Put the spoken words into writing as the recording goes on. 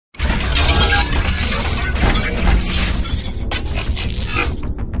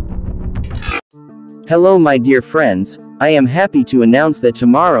Hello my dear friends, I am happy to announce that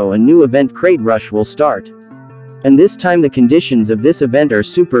tomorrow a new event crate rush will start. And this time the conditions of this event are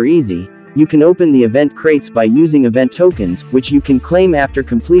super easy. You can open the event crates by using event tokens, which you can claim after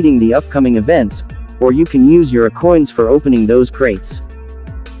completing the upcoming events, or you can use your coins for opening those crates.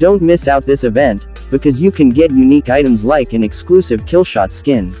 Don't miss out this event, because you can get unique items like an exclusive killshot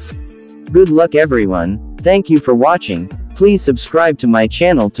skin. Good luck everyone, thank you for watching, please subscribe to my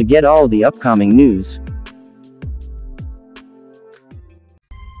channel to get all the upcoming news.